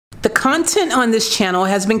The content on this channel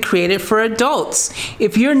has been created for adults.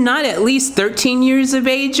 If you're not at least 13 years of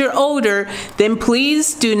age or older, then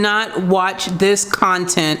please do not watch this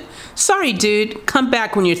content. Sorry, dude. Come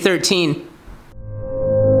back when you're 13.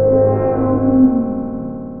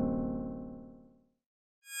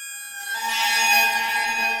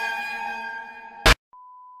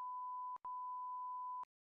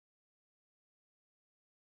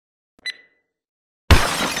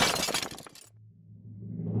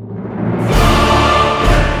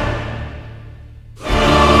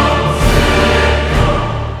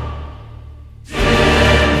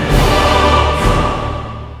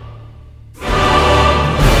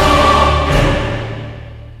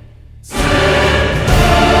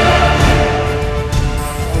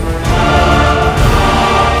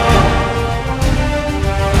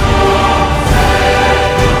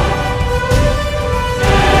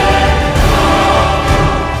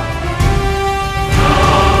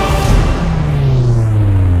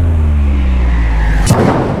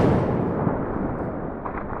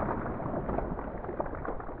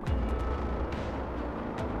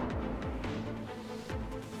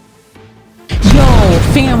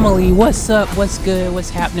 Family, what's up, what's good, what's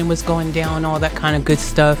happening, what's going down, all that kind of good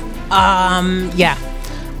stuff. Yeah,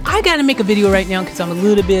 I gotta make a video right now because I'm a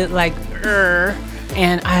little bit like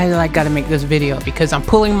and I gotta make this video because I'm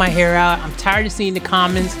pulling my hair out. I'm tired of seeing the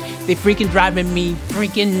comments. They freaking driving me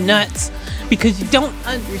freaking nuts because you don't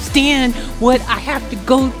understand what I have to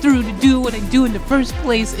go through to do what I do in the first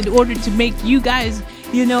place in order to make you guys,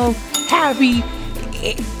 you know, happy.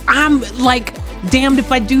 I'm like damned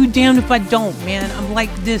if I do, damned if I don't, man. I'm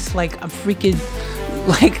like this, like I'm freaking,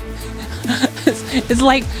 like it's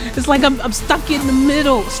like I'm stuck in the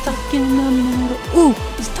middle, Ooh, stuck in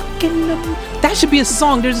the middle. That should be a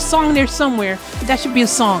song. There's a song there somewhere. That should be a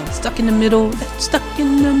song. Stuck in the middle,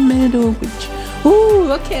 which,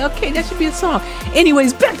 ooh, okay, that should be a song.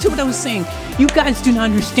 Anyways, back to what I was saying. You guys do not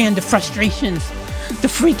understand the frustrations, the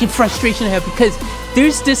freaking frustration I have because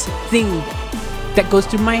there's this thing that goes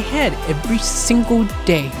through my head every single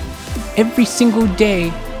day. Every single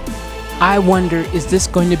day, I wonder, is this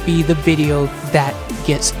going to be the video that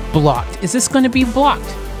gets blocked? Is this going to be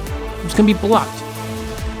blocked? It's going to be blocked.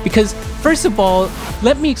 Because, first of all,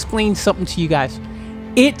 let me explain something to you guys.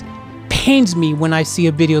 It pains me when I see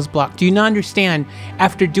a video's blocked. Do you not understand?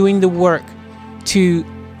 After doing the work to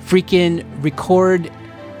freaking record,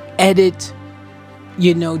 edit,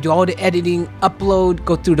 you know, do all the editing, upload,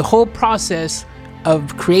 go through the whole process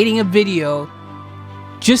of creating a video,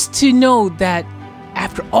 just to know that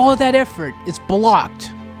after all that effort, it's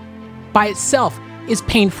blocked by itself is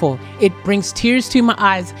painful. It brings tears to my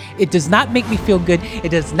eyes. It does not make me feel good. It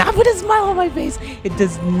does not put a smile on my face. It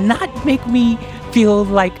does not make me feel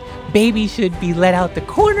like baby should be let out the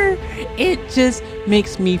corner. It just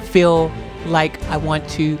makes me feel like I want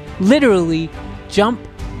to literally jump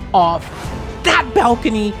off that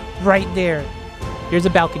balcony right there. There's a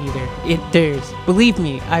balcony there. There's. Believe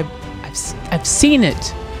me, I've seen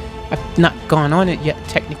it. I've not gone on it yet,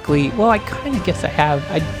 technically. Well, I kind of guess I have.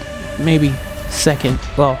 Maybe second.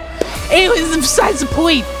 Well, anyways, besides the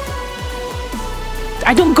point.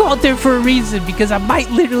 I don't go out there for a reason because I might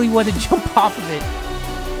literally want to jump off of it.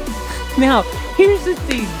 Now, here's the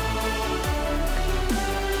thing.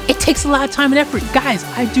 It takes a lot of time and effort. Guys,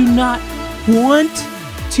 I do not want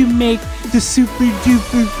to make the super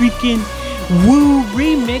duper freaking Woo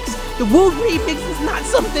remix. The Woo remix is not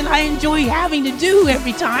something I enjoy having to do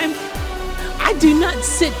every time. I do not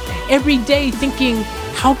sit every day thinking,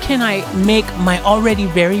 how can I make my already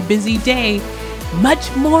very busy day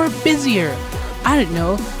much more busier? I don't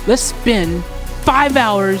know. Let's spend 5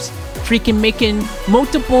 hours freaking making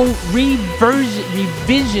multiple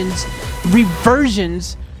revisions,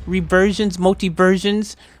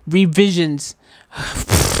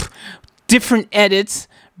 different edits,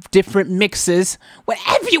 different mixes,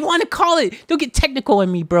 whatever you want to call it. Don't get technical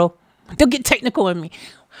on me, bro. Don't get technical on me.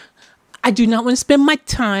 I do not want to spend my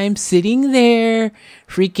time sitting there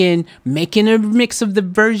freaking making a mix of the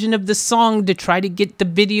version of the song to try to get the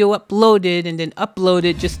video uploaded and then upload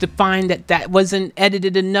it just to find that that wasn't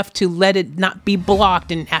edited enough to let it not be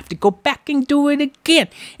blocked and have to go back and do it again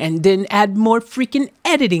and then add more freaking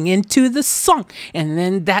editing into the song. And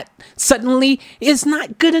then that suddenly is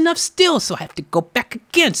not good enough still. So I have to go back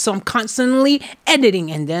again. So I'm constantly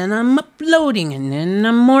editing and then I'm uploading and then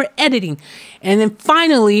I'm more editing. And then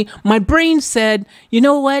finally, my brain said, you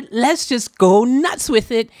know what? Let's just go nuts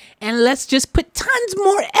with it and let's just put tons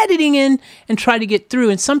more editing in and try to get through.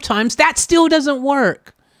 And sometimes that still doesn't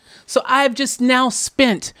work. So I've just now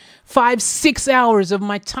spent 5, 6 hours of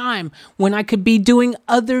my time when I could be doing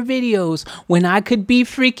other videos, when I could be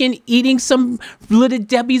freaking eating some Little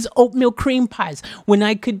Debbie's oatmeal cream pies, when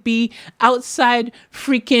I could be outside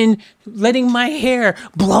freaking letting my hair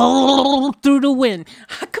blow through the wind.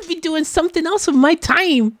 I could be doing something else with my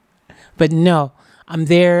time. But no, I'm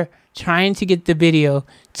there trying to get the video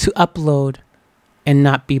to upload and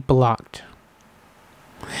not be blocked.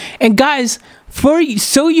 And guys,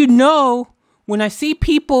 so you know, when I see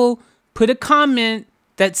people put a comment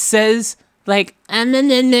that says like,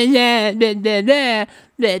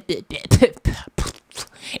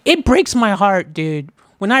 it breaks my heart, dude.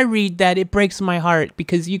 When I read that, it breaks my heart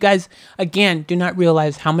because you guys, again, do not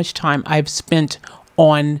realize how much time I've spent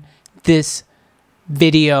on this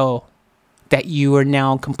video that you are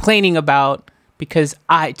now complaining about because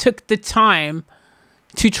I took the time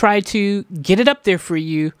to try to get it up there for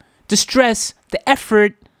you, the stress, the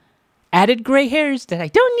effort, added gray hairs that I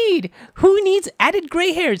don't need. Who needs added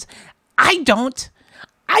gray hairs? I don't.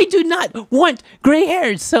 I do not want gray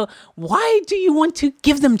hairs. So why do you want to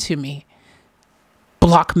give them to me?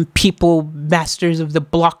 Block people, masters of the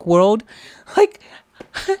block world. Like,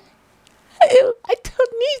 I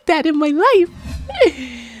don't need that in my life.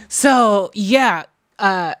 So yeah,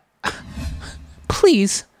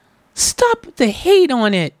 please stop the hate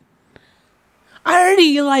on it. I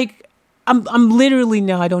already I'm literally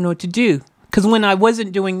now I don't know what to do. Because when I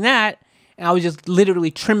wasn't doing that, and I was just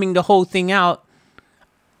literally trimming the whole thing out,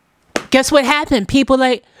 guess what happened? People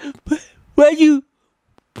like, why you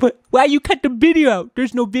cut the video out?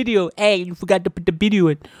 There's no video. Hey, you forgot to put the video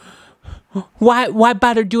in. Why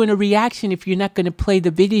bother doing a reaction if you're not going to play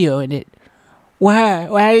the video in it? Why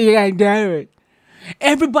are you going to do it?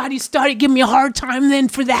 Everybody started giving me a hard time then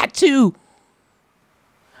for that too.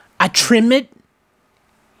 I trim it.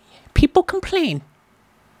 People complain.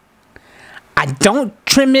 I don't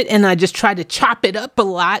trim it and I just try to chop it up a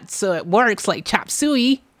lot so it works like chop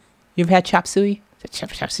suey. You ever had chop suey?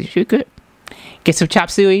 Chop suey good. Get some chop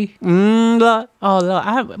suey. Man,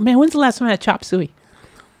 when's the last time I had chop suey?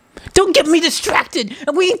 Don't get me distracted.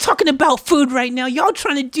 We ain't talking about food right now. Y'all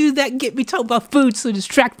trying to do that and get me talking about food so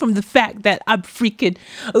distract from the fact that I'm freaking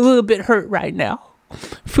a little bit hurt right now.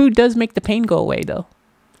 Food does make the pain go away though.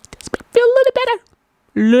 It does make me feel a little better.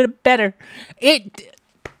 A little better.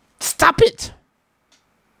 Stop it.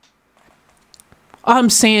 All I'm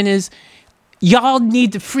saying is y'all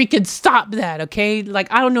need to freaking stop that, okay?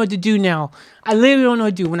 Like, I don't know what to do now. I literally don't know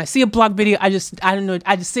what to do. When I see a block video, I don't know.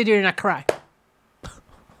 I just sit here and I cry.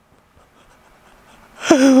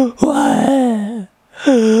 Why?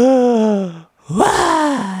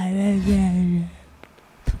 Why?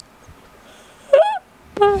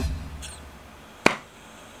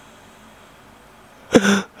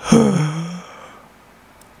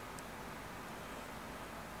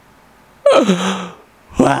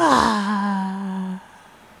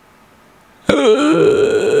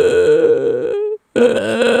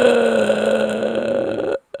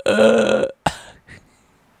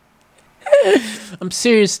 I'm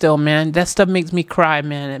serious though, man. That stuff makes me cry,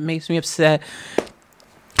 man. It makes me upset.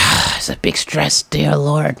 It's a big stress, dear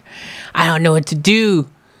Lord. I don't know what to do.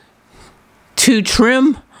 To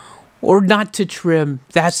trim or not to trim?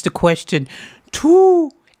 That's the question.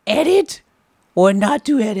 To edit or not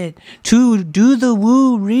to edit? To do the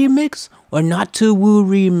woo remix or not to woo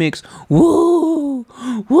remix? Woo,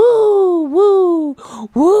 woo, woo,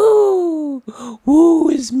 woo, woo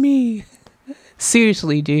is me.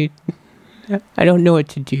 Seriously, dude. I don't know what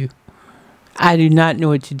to do. I do not know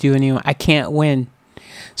what to do anymore. I can't win.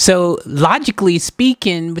 So logically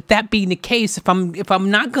speaking, with that being the case, if I'm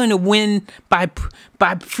not going to win by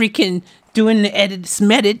freaking doing the edit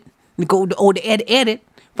method, the edit,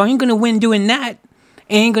 if I ain't going to win doing that,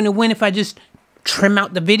 I ain't going to win if I just trim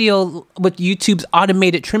out the video with YouTube's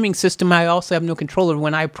automated trimming system. I also have no control over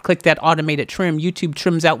when I click that automated trim. YouTube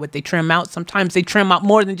trims out what they trim out. Sometimes they trim out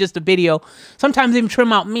more than just a video. Sometimes they even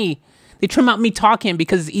trim out me. They trim out me talking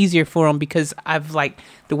because it's easier for them because I've like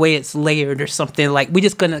the way it's layered or something. Like, we're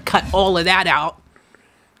just going to cut all of that out.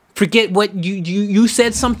 Forget what you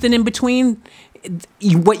said something in between.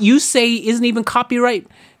 What you say isn't even copyright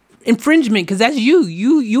infringement because that's you.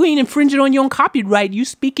 You ain't infringing on your own copyright. You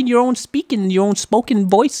speaking your own spoken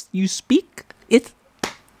voice. You speak it.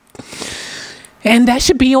 And that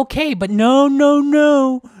should be okay. But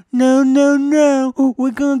no.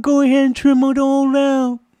 We're going to go ahead and trim it all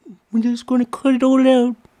out. We're just going to cut it all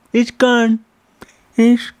out. It's gone.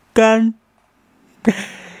 It's gone.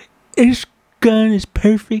 It's gone. It's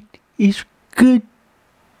perfect. It's good.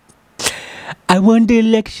 I won the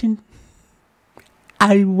election.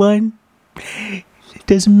 I won.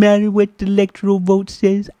 Doesn't matter what the electoral vote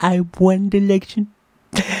says. I won the election.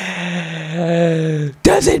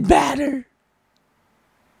 Doesn't matter.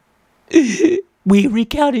 We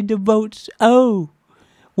recounted the votes. Oh,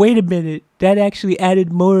 wait a minute. That actually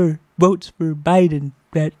added more votes for Biden.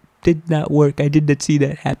 That did not work. I did not see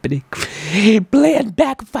that happening. Plan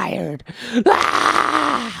backfired.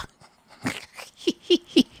 Ah!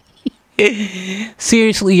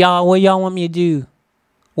 Seriously, y'all, what y'all want me to do?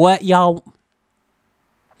 What y'all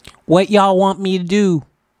want me to do?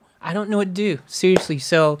 I don't know what to do. Seriously.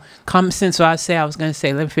 So common sense. So I was gonna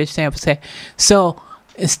say, let me finish saying. So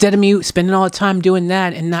instead of me spending all the time doing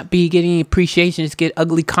that and not be getting any appreciation, just get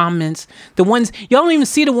ugly comments. The ones y'all don't even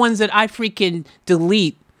see the ones that I freaking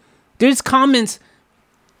delete. There's comments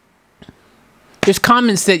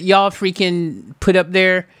that y'all freaking put up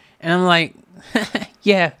there, and I'm like,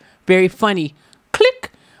 yeah, very funny.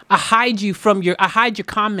 Click. I hide your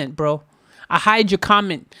comment, bro. I hide your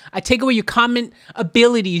comment. I take away your comment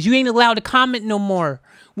abilities. You ain't allowed to comment no more.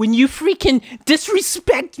 When you freaking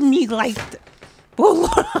disrespect me like that.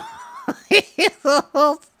 Oh,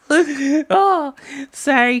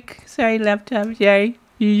 sorry, laptop. Sorry.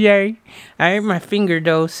 I hurt my finger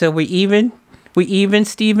though, so we even,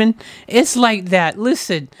 Steven. It's like that.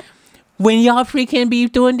 Listen, when y'all freaking be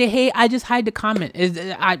doing the hate, I just hide the comment.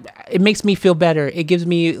 It makes me feel better. It gives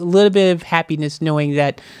me a little bit of happiness knowing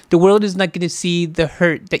that the world is not going to see the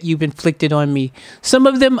hurt that you've inflicted on me. Some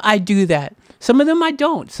of them I do that. Some of them I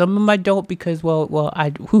don't. Some of them I don't because,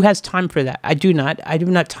 who has time for that? I do not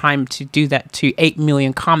time to do that to 8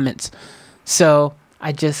 million comments. So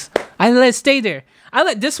I let it stay there. I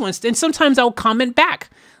let this one stay, and sometimes I'll comment back.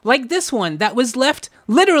 Like this one that was left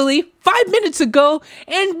literally 5 minutes ago,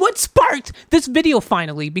 and what sparked this video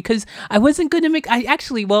finally, because I wasn't going to make, I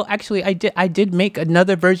did make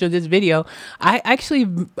another version of this video.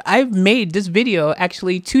 I've made this video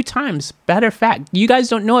actually 2 times. Matter of fact, you guys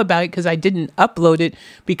don't know about it because I didn't upload it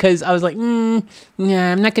because I was like, nah,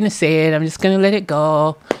 I'm not going to say it. I'm just going to let it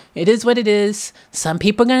go. It is what it is. Some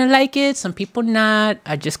people are going to like it. Some people not.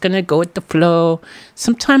 I'm just going to go with the flow.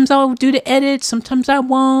 Sometimes I'll do the edit. Sometimes I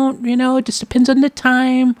won't. You know, it just depends on the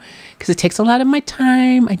time because it takes a lot of my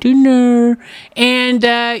time. I do know. And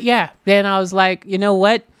yeah, then I was like, you know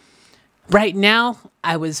what? Right now,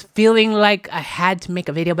 I was feeling like I had to make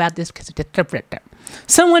a video about this because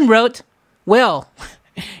someone wrote, well,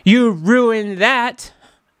 you ruined that. ...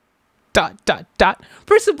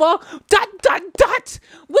 First of all, ...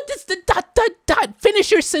 What does the ...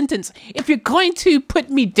 Finish your sentence. If you're going to put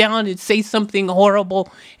me down and say something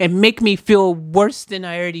horrible and make me feel worse than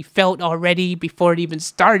I already felt already before it even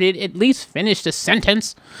started, at least finish the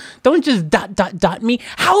sentence. Don't just ... me.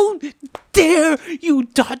 How dare you ...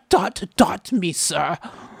 me, sir?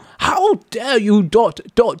 How dare you ...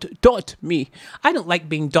 me? I don't like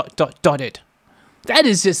being ... dotted. That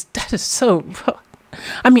is so...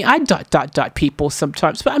 I mean, I ... people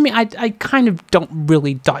sometimes, but I mean, I kind of don't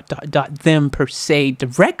really ... them per se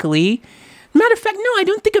directly. Matter of fact, no, I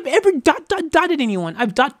don't think I've ever ... dotted anyone.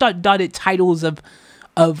 I've ... dotted titles of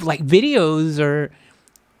like videos or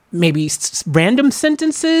maybe random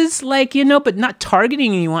sentences, like, you know, but not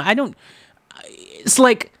targeting anyone. I don't, it's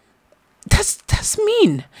like, that's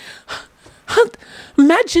mean.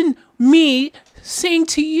 Imagine me saying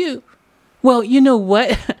to you, well, you know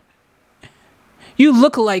what? You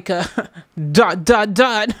look like a ... How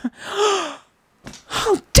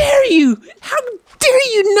dare you? How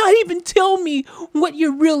dare you not even tell me what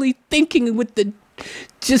you're really thinking with the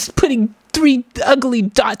just putting 3 ugly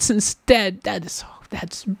dots instead? That's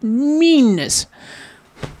meanness.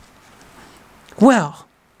 Well,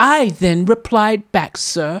 I then replied back,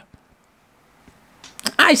 sir.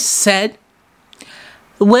 I said,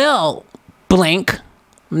 well, blank.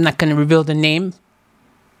 I'm not going to reveal the name,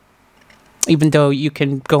 even though you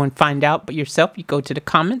can go and find out but yourself. You go to the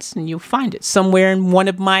comments and you'll find it somewhere in one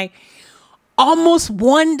of my almost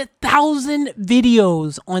 1,000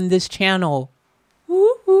 videos on this channel.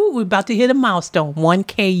 Woo-hoo, we're about to hit a milestone.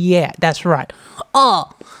 1K, yeah, that's right.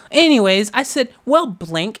 Anyways, I said, well,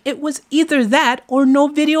 blank, it was either that or no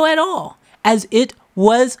video at all, as it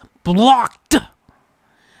was blocked.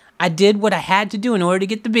 I did what I had to do in order to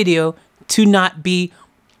get the video to not be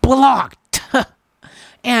blocked.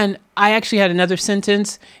 And I actually had another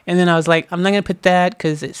sentence, and then I was like, I'm not going to put that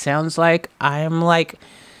because it sounds like I'm like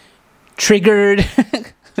triggered.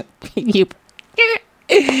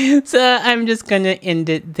 So I'm just going to end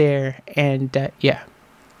it there. And yeah.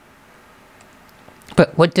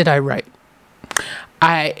 But what did I write?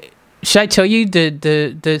 Should I tell you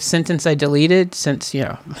the sentence I deleted, since, you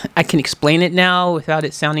know, I can explain it now without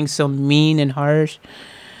it sounding so mean and harsh?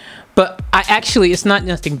 But I actually, it's not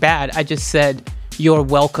nothing bad. I just said, you're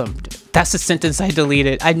welcomed. That's the sentence I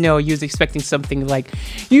deleted. I know you was expecting something like,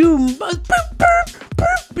 you must burp, burp,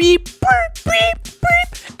 burp, beep, burp, beep,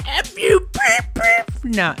 beep, F you, beep, beep.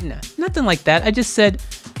 No, nothing like that. I just said,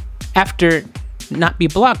 after not be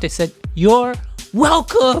blocked, I said, you're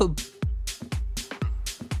welcome.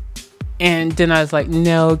 And then I was like,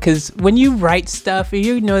 no, because when you write stuff,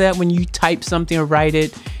 you know that when you type something or write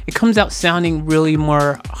it, it comes out sounding really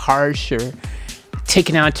more harsh or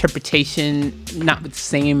taking out interpretation, not with the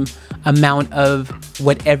same amount of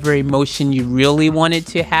whatever emotion you really wanted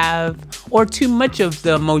to have, or too much of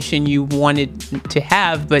the emotion you wanted to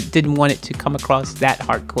have but didn't want it to come across that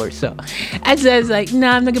hardcore. So I was like, no,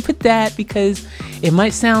 I'm not gonna put that because it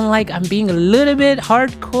might sound like I'm being a little bit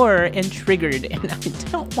hardcore and triggered, and I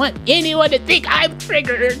don't want anyone to think I'm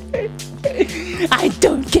triggered. I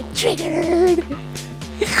don't get triggered.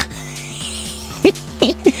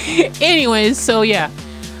 Anyways, so yeah,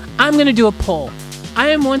 I'm gonna do a poll. I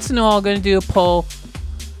am once in a while gonna do a poll.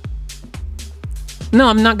 No,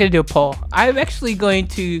 I'm not gonna do a poll. I'm actually going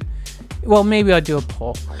to, well, maybe I'll do a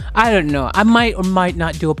poll. I don't know. I might or might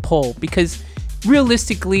not do a poll because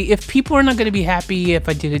realistically, if people are not going to be happy if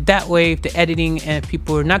I did it that way, if the editing, and if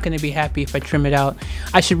people are not going to be happy if I trim it out,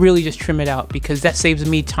 I should really just trim it out because that saves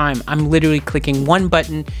me time. I'm literally clicking one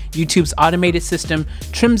button. YouTube's automated system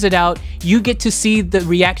trims it out. You get to see the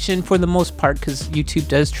reaction for the most part because YouTube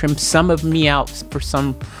does trim some of me out for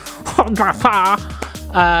some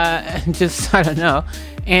just, I don't know.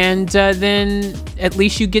 And then at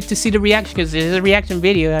least you get to see the reaction because there's a reaction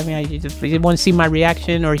video. I mean, I just want to see my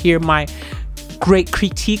reaction or hear my great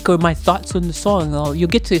critique or my thoughts on the song. Well, you'll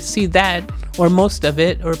get to see that, or most of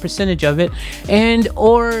it, or a percentage of it, and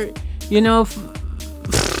or you know,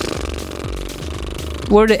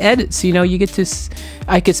 or the edits. You know, you get to.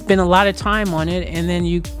 I could spend a lot of time on it, and then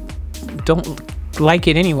you don't like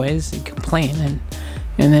it anyways. You complain,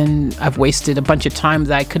 and then I've wasted a bunch of time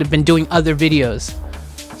that I could have been doing other videos.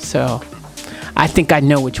 So I think I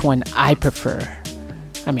know which one I prefer.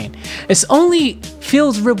 I mean, it's only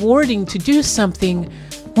feels rewarding to do something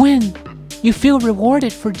when you feel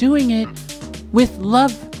rewarded for doing it with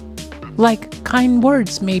love, like kind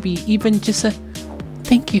words, maybe even just a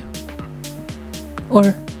thank you,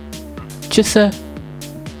 or just a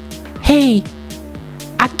hey,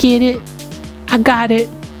 I get it, I got it,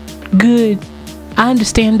 good, I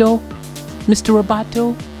understand though, Mr.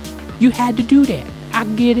 Roboto, you had to do that, I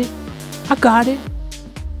get it, I got it,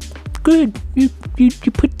 good, you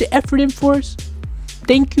put the effort in for us.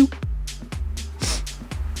 Thank you.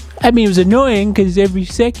 I mean, it was annoying because every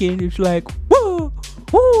second it's like, whoa,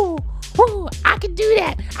 whoa, whoa, I could do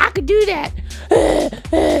that. I could do that.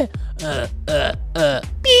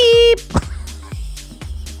 Beep.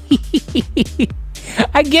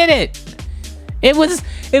 I get it. It was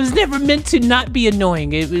never meant to not be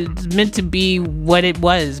annoying. It was meant to be what it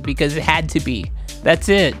was because it had to be. That's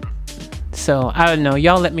it. So I don't know.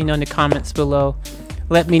 Y'all let me know in the comments below.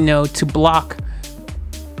 Let me know to block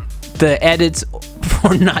the edits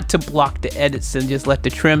or not to block the edits and just let the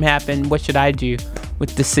trim happen. What should I do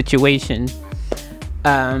with this situation?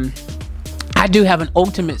 I do have an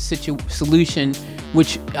ultimate solution,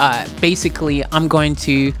 which basically I'm going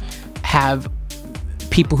to have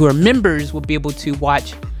people who are members will be able to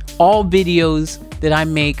watch all videos that I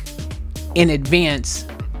make in advance.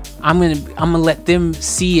 I'm gonna let them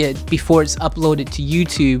see it before it's uploaded to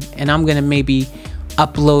YouTube, and I'm gonna maybe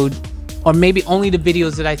upload, or maybe only the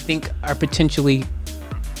videos that I think are potentially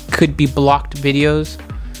could be blocked videos,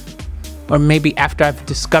 or maybe after I've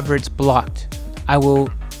discovered it's blocked, I will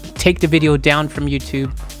take the video down from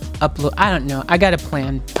YouTube, upload. I don't know. I got a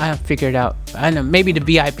plan. I have figured it out. I don't know. Maybe the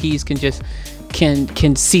VIPs can just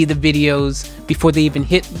can see the videos before they even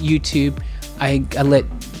hit YouTube. I let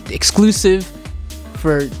exclusive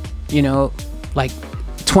for, you know, like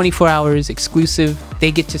 24 hours exclusive.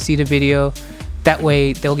 They get to see the video. That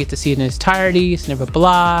way they'll get to see it in its entirety. It's never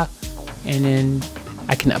blocked. And then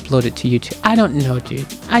I can upload it to YouTube. I don't know, dude.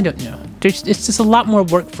 I don't know. It's just a lot more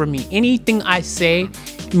work for me. Anything I say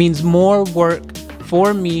means more work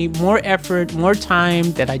for me, more effort, more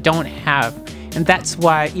time that I don't have. And that's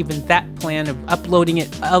why even that plan of uploading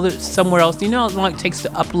it somewhere else, you know how long it takes to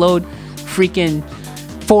upload freaking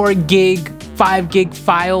 4 gig, 5 gig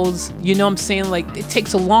files? You know what I'm saying? Like, it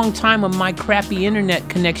takes a long time on my crappy internet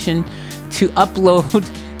connection to upload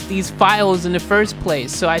these files in the first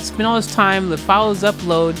place. So I spend all this time, the files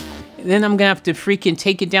upload, and then I'm gonna have to freaking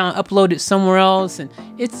take it down, upload it somewhere else, and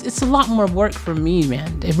it's a lot more work for me,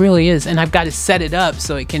 man. It really is. And I've got to set it up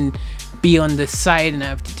so it can be on the site, and I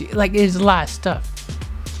have to do, like, there's a lot of stuff.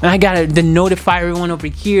 And I gotta notify everyone over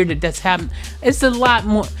here that that's happening. It's a lot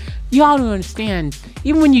more. Y'all don't understand.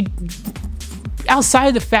 Even when you, outside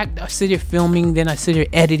of the fact that I sit here filming, then I sit here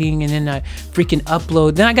editing, and then I freaking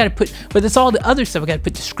upload. Then I gotta put, but it's all the other stuff. I gotta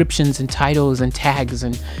put descriptions and titles and tags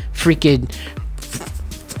and freaking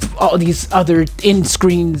all these other end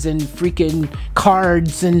screens and freaking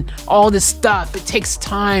cards and all this stuff. It takes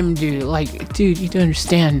time, dude. Like, dude, you don't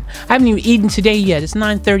understand. I haven't even eaten today yet. It's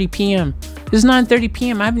 9:30 p.m. It's 9:30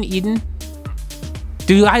 p.m. I haven't eaten.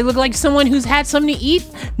 Do I look like someone who's had something to eat?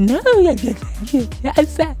 No,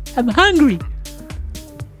 I'm hungry.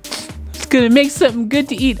 It's gonna make something good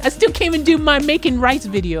to eat. I still can't even do my making rice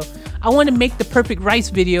video. I want to make the perfect rice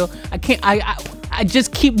video. I can't. I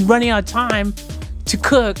just keep running out of time to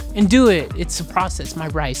cook and do it. It's a process. My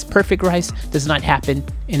rice, perfect rice, does not happen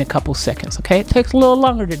in a couple seconds. Okay, it takes a little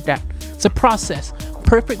longer than that. It's a process.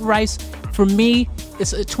 Perfect rice for me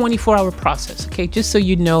is a 24-hour process. Okay, just so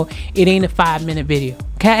you know, it ain't a 5-minute video.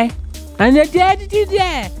 Okay, I'm not there to do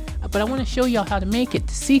that, but I want to show y'all how to make it,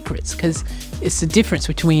 the secrets, because it's the difference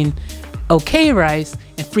between okay rice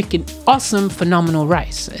and freaking awesome, phenomenal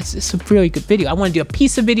rice. It's a really good video. I want to do a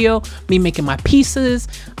pizza video, me making my pizzas.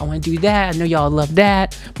 I want to do that. I know y'all love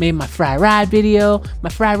that. Maybe my fried rye video. My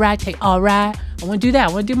fried rye take all right. I want to do that.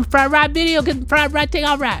 I want to do my fried rye video because fried rye take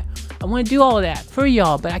all right. I want to do all of that for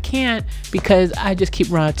y'all, but I can't because I just keep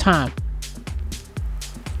running out of time.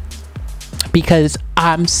 Because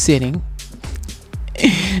I'm sitting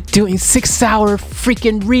doing 6-hour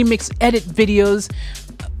freaking remix edit videos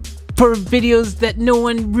for videos that no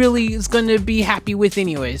one really is gonna be happy with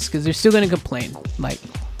anyways, because they're still gonna complain. Like,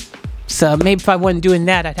 so maybe if I wasn't doing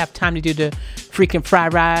that, I'd have time to do the freaking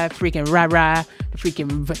fried rye, freaking rye,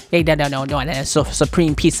 freaking, hey, no, that's so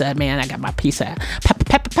supreme pizza, man. I got my pizza,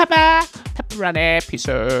 pepperoni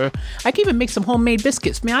pizza. I can even make some homemade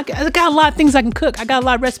biscuits, man. I got a lot of things I can cook. I got a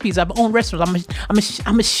lot of recipes. I have my own restaurants.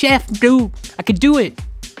 I'm a chef, dude. I could do it.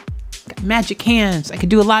 Got magic hands. I could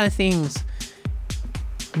do a lot of things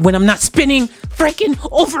when I'm not spending freaking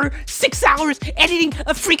over 6 hours editing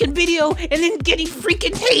a freaking video and then getting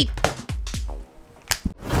freaking hate.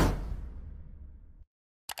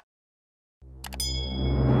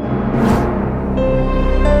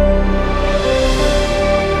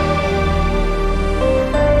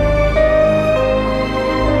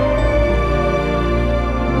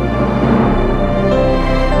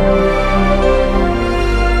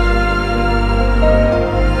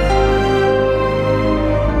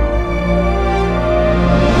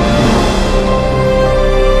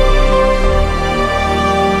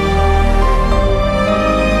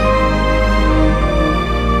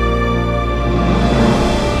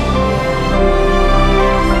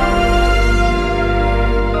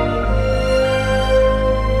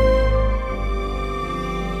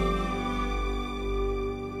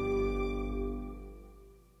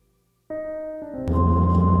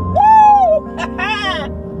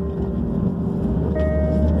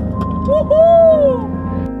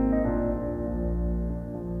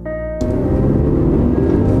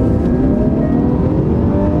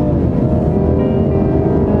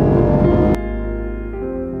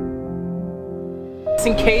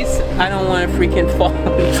 In case I don't want to freaking fall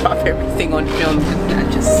and drop everything on film,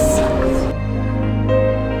 that just sucks.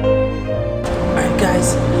 Alright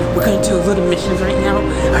guys, we're gonna do a little mission right now.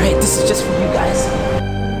 Alright, this is just for you guys.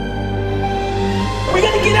 We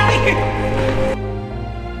gotta get out of here!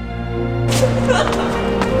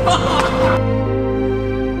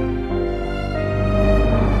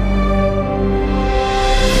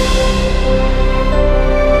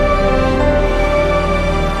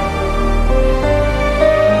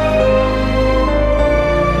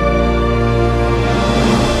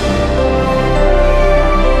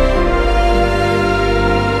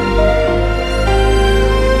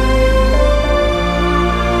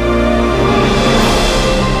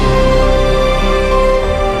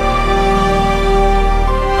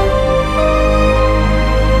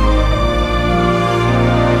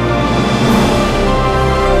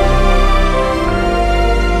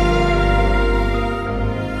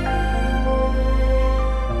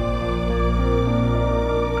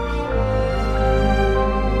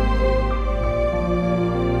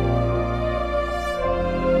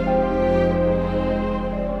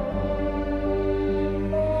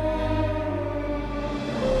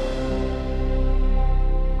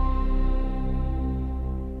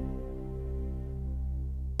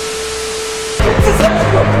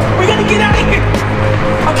 We gotta get out of here!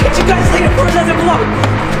 I'll catch you guys later for another vlog!